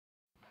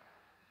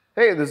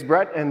Hey, this is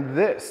Brett, and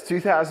this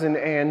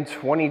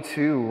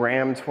 2022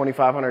 Ram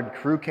 2500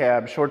 Crew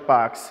Cab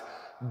Shortbox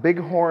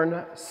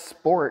Bighorn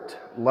Sport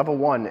Level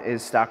 1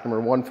 is stock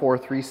number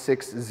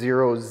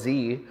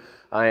 14360Z.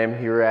 I am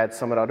here at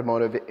Summit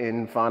Automotive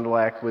in Fond du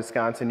Lac,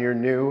 Wisconsin, your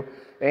new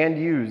and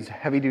used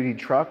heavy-duty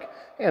truck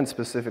and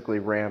specifically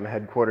Ram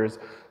headquarters.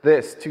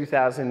 This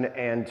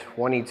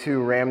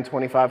 2022 Ram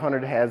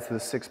 2500 has the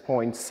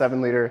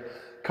 6.7-liter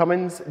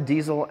Cummins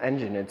diesel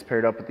engine. It's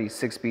paired up with the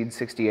 6-speed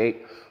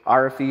 68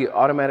 RFE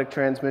automatic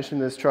transmission.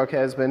 This truck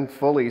has been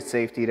fully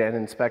safetied and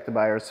inspected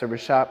by our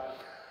service shop.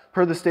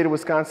 Per the state of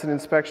Wisconsin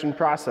inspection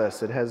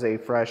process, it has a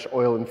fresh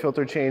oil and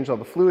filter change. All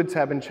the fluids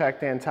have been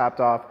checked and topped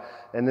off,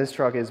 and this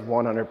truck is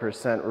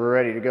 100%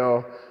 ready to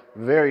go.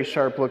 Very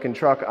sharp looking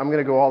truck. I'm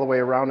gonna go all the way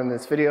around in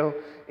this video,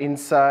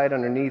 inside,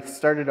 underneath,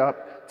 start it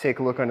up, take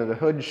a look under the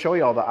hood, show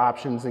you all the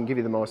options, and give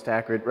you the most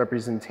accurate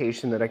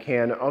representation that I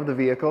can of the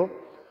vehicle.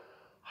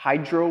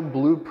 Hydro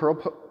Blue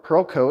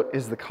Pearl Coat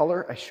is the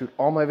color. I shoot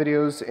all my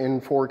videos in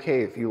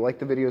 4K. If you like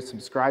the video,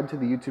 subscribe to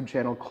the YouTube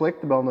channel,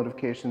 click the bell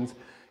notifications,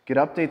 get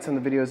updates on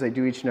the videos I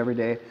do each and every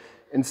day,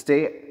 and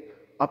stay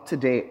up to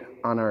date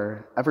on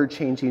our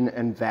ever-changing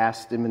and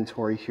vast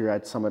inventory here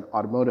at Summit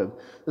Automotive.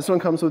 This one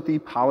comes with the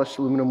polished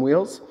aluminum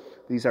wheels.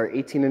 These are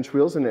 18-inch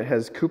wheels, and it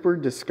has Cooper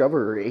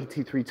Discoverer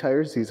 83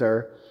 tires. These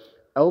are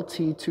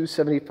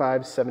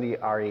LT275/70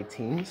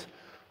 R18s.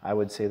 I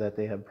would say that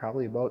they have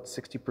probably about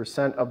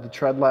 60% of the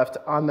tread left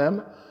on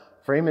them.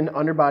 Frame and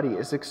underbody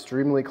is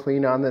extremely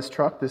clean on this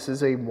truck. This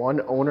is a one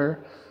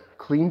owner,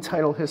 clean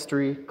title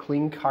history,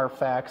 clean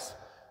CARFAX,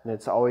 and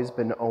it's always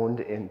been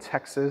owned in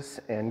Texas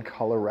and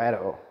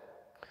Colorado.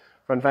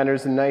 Front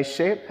fender's in nice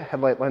shape.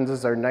 Headlight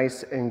lenses are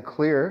nice and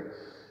clear.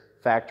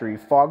 Factory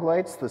fog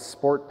lights. The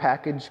Sport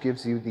package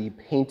gives you the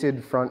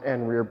painted front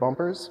and rear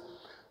bumpers.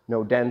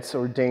 No dents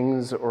or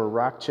dings or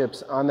rock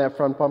chips on that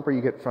front bumper.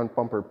 You get front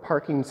bumper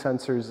parking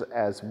sensors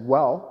as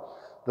well.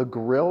 The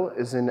grille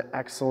is in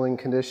excellent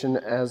condition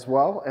as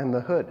well, and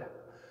the hood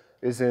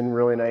is in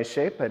really nice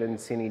shape. I didn't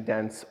see any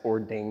dents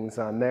or dings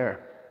on there.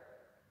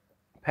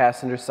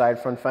 Passenger side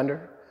front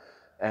fender,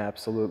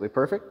 absolutely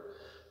perfect.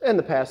 And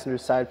the passenger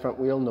side front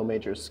wheel, no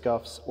major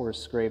scuffs or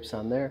scrapes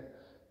on there.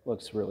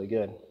 Looks really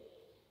good.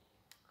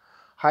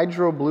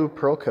 Hydro Blue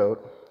Pearl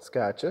Coat. It's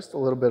got just a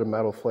little bit of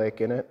metal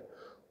flake in it.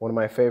 One of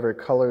my favorite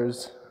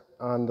colors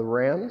on the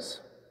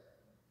Rams.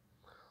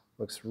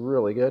 Looks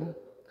really good.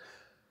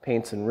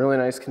 Paint's in really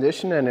nice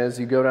condition, and as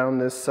you go down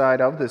this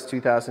side of this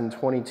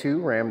 2022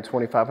 Ram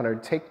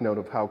 2500, take note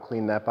of how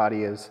clean that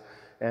body is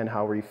and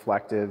how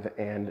reflective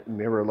and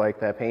mirror-like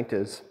that paint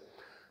is.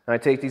 And I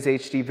take these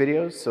HD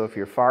videos, so if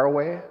you're far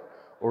away,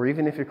 or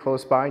even if you're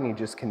close by and you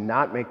just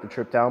cannot make the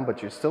trip down,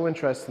 but you're still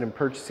interested in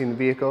purchasing the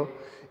vehicle,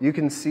 you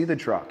can see the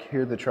truck,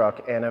 hear the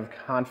truck, and have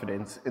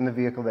confidence in the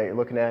vehicle that you're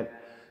looking at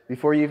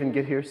before you even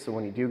get here. So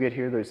when you do get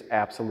here, there's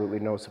absolutely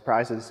no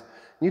surprises.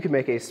 You can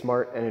make a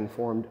smart and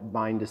informed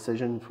buying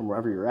decision from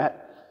wherever you're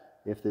at.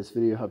 If this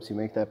video helps you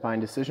make that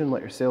buying decision,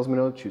 let your salesman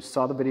know that you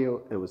saw the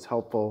video, it was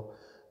helpful,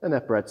 and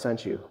that Brett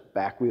sent you.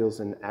 Back wheels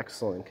in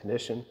excellent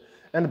condition,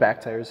 and the back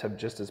tires have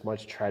just as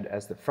much tread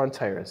as the front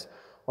tires.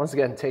 Once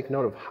again, take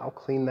note of how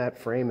clean that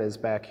frame is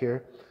back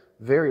here.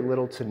 Very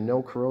little to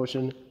no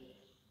corrosion.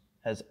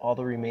 Has all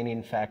the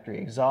remaining factory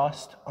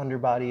exhaust.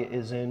 Underbody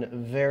is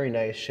in very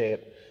nice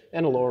shape,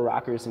 and the lower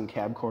rockers and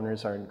cab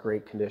corners are in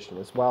great condition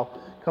as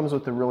well. Comes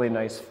with the really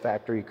nice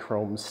factory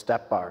chrome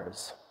step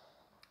bars.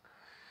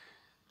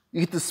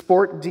 You get the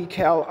Sport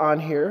decal on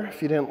here.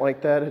 If you didn't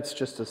like that, it's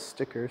just a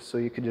sticker, so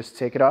you could just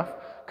take it off.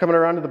 Coming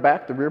around to the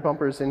back, the rear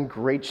bumper is in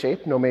great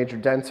shape. No major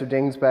dents or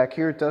dings back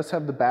here. It does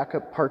have the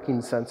backup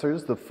parking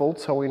sensors, the full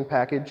towing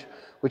package,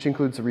 which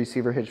includes the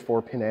receiver hitch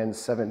 4-pin and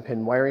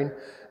 7-pin wiring.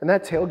 And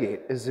that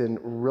tailgate is in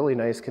really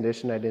nice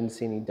condition. I didn't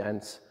see any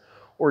dents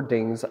or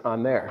dings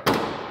on there.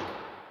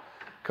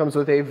 Comes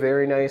with a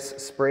very nice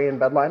spray and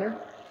bed liner.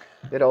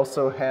 It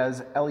also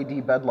has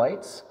LED bed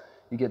lights.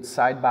 You get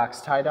side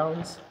box tie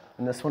downs,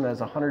 and this one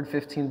has a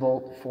 115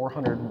 volt,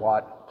 400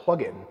 watt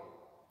plug-in.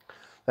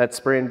 That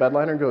spray and bed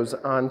liner goes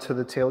onto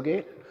the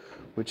tailgate,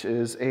 which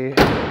is a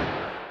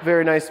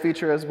very nice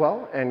feature as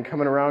well. And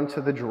coming around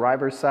to the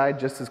driver's side,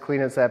 just as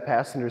clean as that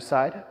passenger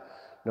side.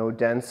 No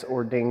dents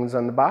or dings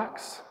on the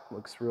box.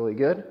 Looks really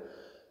good.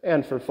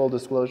 And for full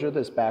disclosure,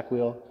 this back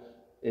wheel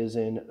is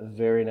in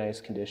very nice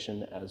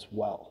condition as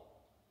well.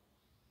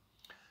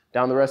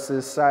 Down the rest of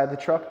this side of the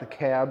truck, the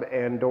cab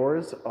and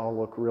doors all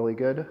look really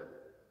good.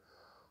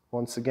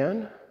 Once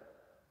again,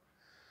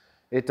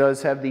 it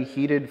does have the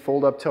heated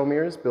fold-up tow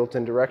mirrors,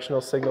 built-in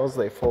directional signals.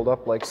 They fold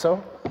up like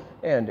so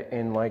and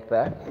in like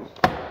that.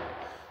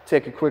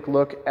 Take a quick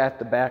look at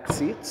the back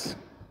seats.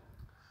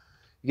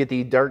 You get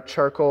the dark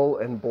charcoal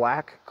and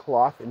black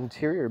cloth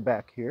interior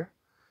back here.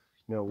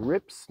 No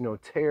rips, no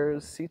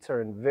tears. Seats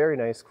are in very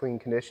nice, clean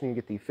condition. You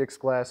get the fixed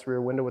glass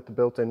rear window with the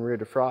built-in rear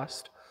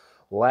defrost.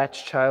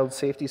 Latch child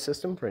safety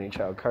system for any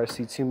child car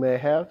seats you may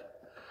have.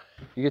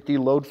 You get the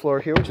load floor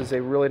here, which is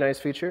a really nice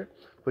feature.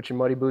 Put your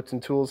muddy boots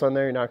and tools on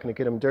there. You're not going to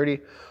get them dirty.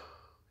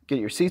 Get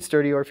your seats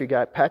dirty, or if you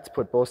got pets,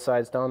 put both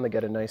sides down. They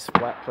get a nice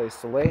flat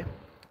place to lay,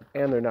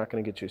 and they're not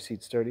going to get your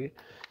seats dirty.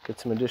 Get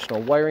some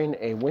additional wiring,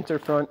 a winter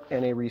front,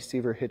 and a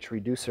receiver hitch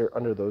reducer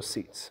under those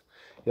seats.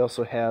 You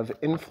also have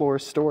in-floor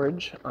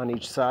storage on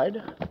each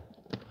side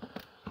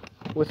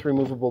with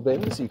removable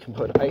bins. You can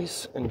put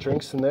ice and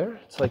drinks in there.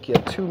 It's like you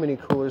have 2 mini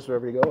coolers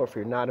wherever you go, or if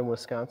you're not in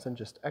Wisconsin,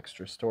 just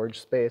extra storage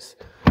space.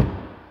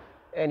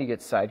 And you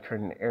get side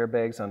curtain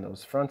airbags on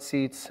those front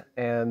seats,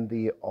 and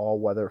the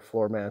all-weather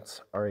floor mats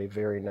are a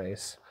very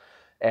nice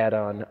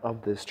add-on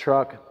of this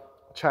truck.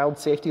 Child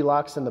safety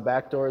locks in the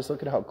back doors.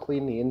 Look at how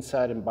clean the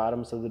inside and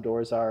bottoms of the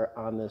doors are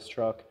on this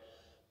truck.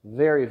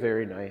 Very,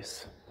 very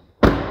nice.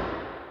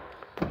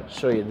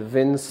 Show you the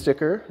VIN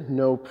sticker.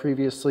 No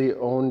previously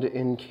owned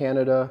in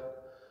Canada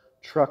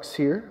trucks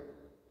here.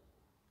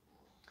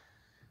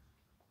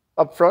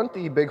 Up front,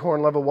 the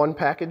Bighorn Level 1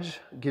 package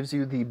gives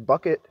you the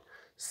bucket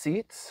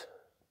seats.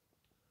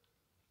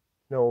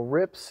 No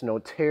rips, no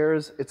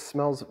tears. It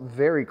smells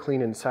very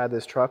clean inside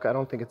this truck. I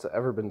don't think it's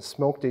ever been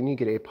smoked in. You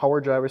get a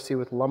power driver's seat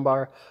with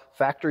lumbar,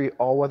 factory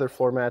all-weather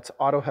floor mats,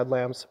 auto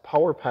headlamps,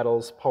 power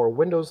pedals, power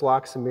windows,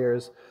 locks and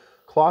mirrors,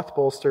 cloth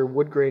bolster,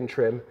 wood grain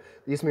trim.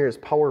 These mirrors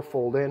power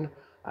fold in.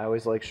 I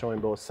always like showing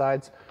both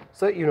sides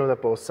so that you know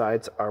that both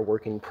sides are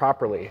working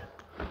properly.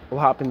 We'll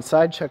hop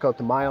inside, check out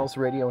the miles,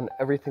 radio, and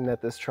everything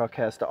that this truck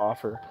has to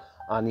offer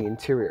on the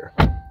interior.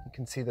 You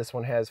can see this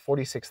one has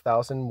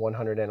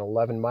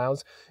 46,111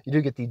 miles. You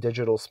do get the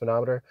digital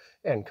speedometer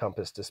and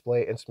compass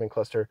display. Instrument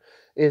cluster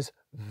is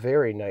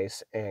very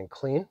nice and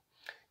clean.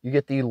 You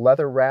get the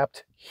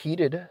leather-wrapped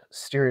heated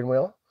steering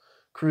wheel,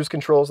 cruise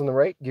controls on the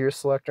right, gear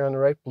selector on the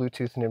right,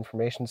 Bluetooth and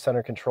information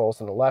center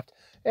controls on the left,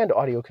 and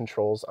audio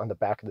controls on the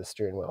back of the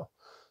steering wheel.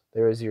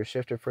 There is your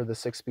shifter for the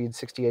 6-speed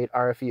 68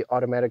 RFE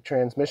automatic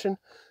transmission.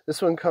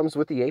 This one comes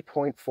with the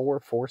 8.4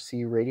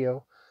 4C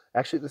radio.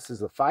 Actually, this is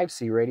the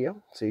 5C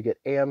radio, so you get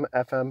AM,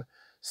 FM,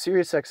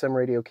 Sirius XM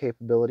radio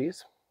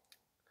capabilities,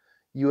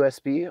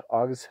 USB,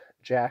 aux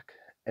jack,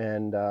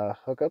 and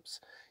hookups.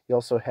 You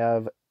also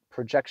have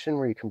projection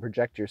where you can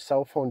project your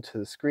cell phone to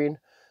the screen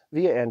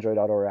via Android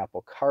Auto or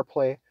Apple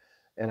CarPlay,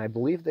 and I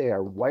believe they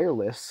are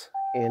wireless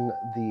in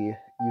the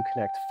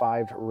Uconnect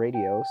 5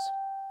 radios.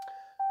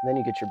 And then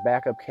you get your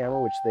backup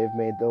camera, which they've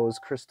made those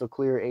crystal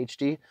clear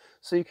HD,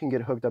 so you can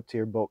get hooked up to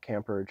your boat,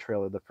 camper, or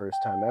trailer the first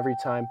time every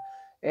time.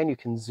 And you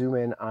can zoom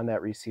in on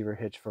that receiver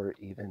hitch for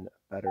even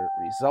better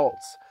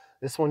results.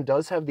 This one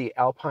does have the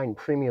Alpine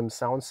premium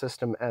sound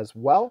system as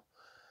well,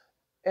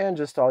 and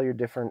just all your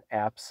different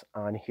apps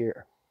on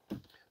here.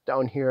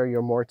 Down here are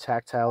your more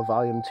tactile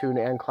volume, tune,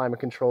 and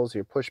climate controls,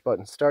 your push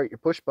button start, your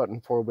push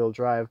button 4-wheel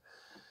drive,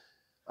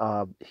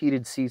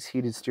 heated seats,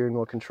 heated steering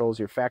wheel controls,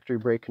 your factory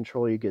brake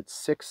control. You get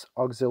 6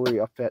 auxiliary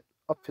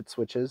upfit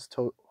switches,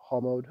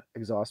 hall mode,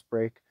 exhaust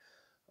brake,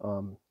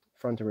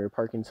 front and rear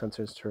parking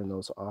sensors, turn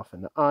those off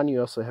and on. You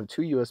also have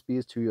 2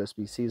 USBs, 2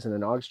 USB-Cs, and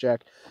an aux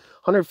jack.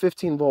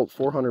 115 volt,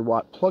 400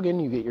 watt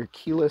plug-in. You get your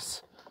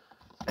keyless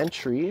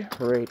entry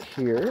right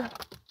here.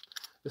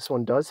 This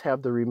one does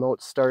have the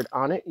remote start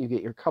on it. You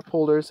get your cup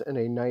holders and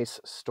a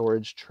nice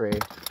storage tray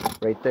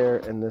right there,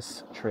 and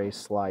this tray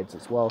slides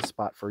as well.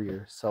 Spot for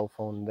your cell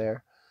phone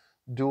there.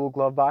 Dual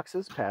glove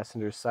boxes,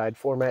 passenger side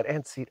floor mat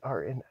and seat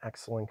are in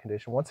excellent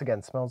condition. Once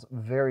again, smells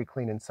very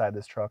clean inside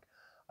this truck.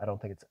 I don't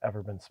think it's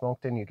ever been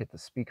smoked in. You get the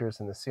speakers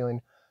in the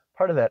ceiling,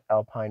 part of that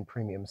Alpine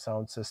premium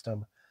sound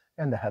system,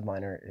 and the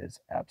headliner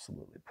is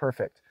absolutely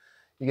perfect.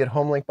 You get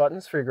Homelink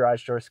buttons for your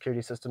garage door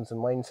security systems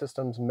and lane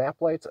systems, map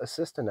lights,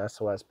 assist and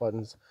SOS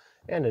buttons,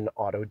 and an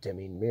auto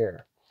dimming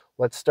mirror.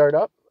 Let's start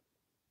up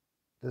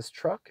this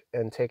truck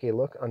and take a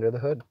look under the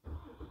hood.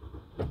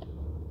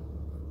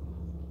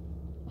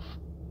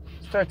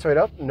 Starts right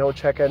up, no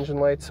check engine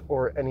lights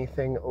or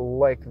anything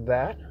like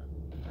that.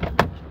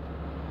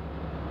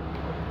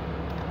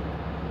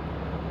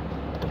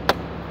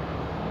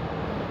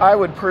 I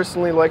would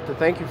personally like to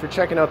thank you for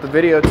checking out the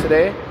video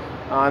today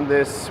on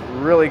this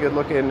really good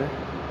looking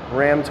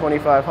Ram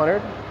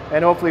 2500.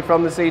 And hopefully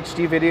from this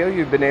HD video,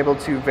 you've been able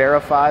to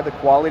verify the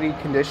quality,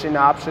 condition,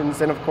 options,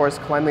 and of course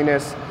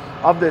cleanliness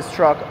of this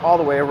truck all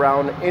the way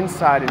around,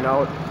 inside and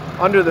out.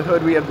 Under the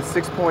hood, we have the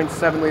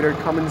 6.7 liter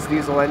Cummins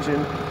diesel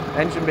engine.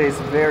 Engine bay is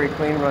very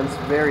clean, runs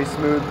very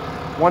smooth.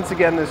 Once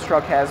again, this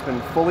truck has been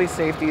fully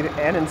safetied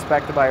and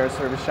inspected by our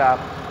service shop.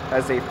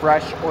 Has a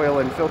fresh oil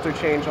and filter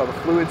change. All the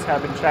fluids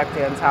have been checked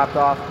and topped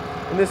off,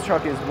 and this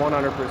truck is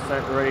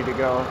 100% ready to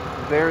go.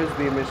 There's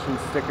the emissions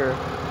sticker.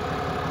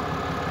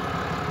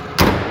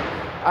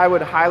 I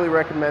would highly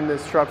recommend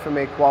this truck from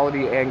a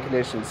quality and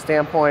condition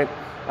standpoint.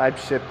 I'd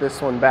ship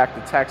this one back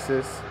to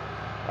Texas,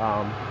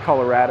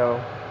 Colorado,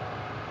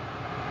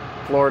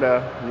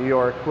 Florida, New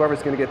York.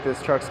 Whoever's going to get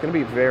this truck is going to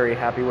be very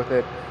happy with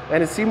it. And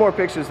to see more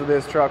pictures of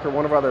this truck or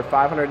one of our other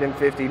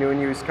 550 new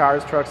and used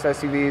cars, trucks,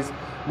 SUVs,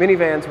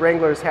 minivans,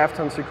 Wranglers, half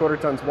tons, 3/4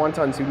 tons, 1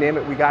 tons, you name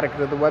it, we got it. Go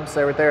to the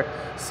website right there,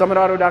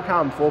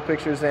 summitauto.com. Full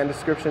pictures and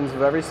descriptions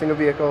of every single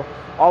vehicle,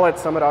 all at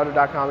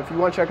summitauto.com. If you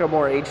want to check out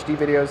more HD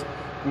videos,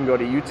 You can go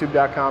to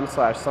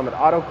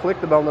youtube.com/summitauto,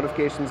 click the bell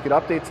notifications, get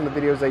updates on the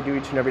videos I do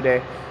each and every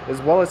day,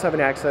 as well as having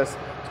access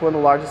to one of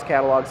the largest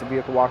catalogs of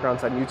vehicle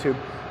walkarounds on YouTube,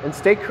 and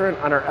stay current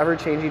on our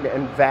ever-changing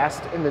and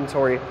vast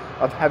inventory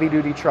of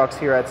heavy-duty trucks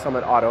here at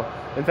Summit Auto.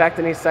 In fact,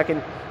 in a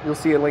second, you'll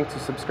see a link to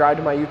subscribe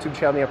to my YouTube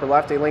channel in the upper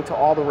left, a link to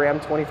all the Ram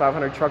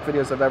 2500 truck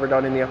videos I've ever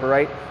done in the upper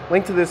right,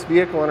 link to this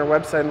vehicle on our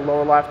website in the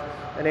lower left,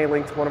 and a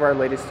link to one of our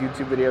latest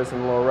YouTube videos in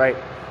the lower right.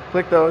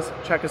 Click those,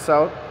 check us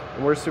out,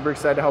 and we're super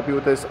excited to help you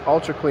with this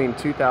ultra clean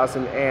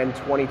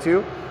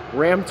 2022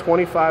 Ram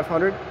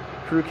 2500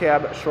 Crew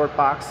Cab Short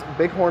Box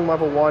Bighorn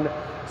Level 1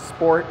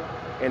 Sport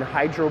and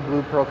Hydro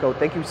Blue Pearl Coat.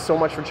 Thank you so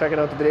much for checking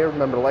out the video.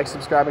 Remember to like,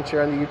 subscribe, and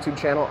share on the YouTube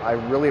channel. I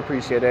really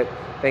appreciate it.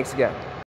 Thanks again.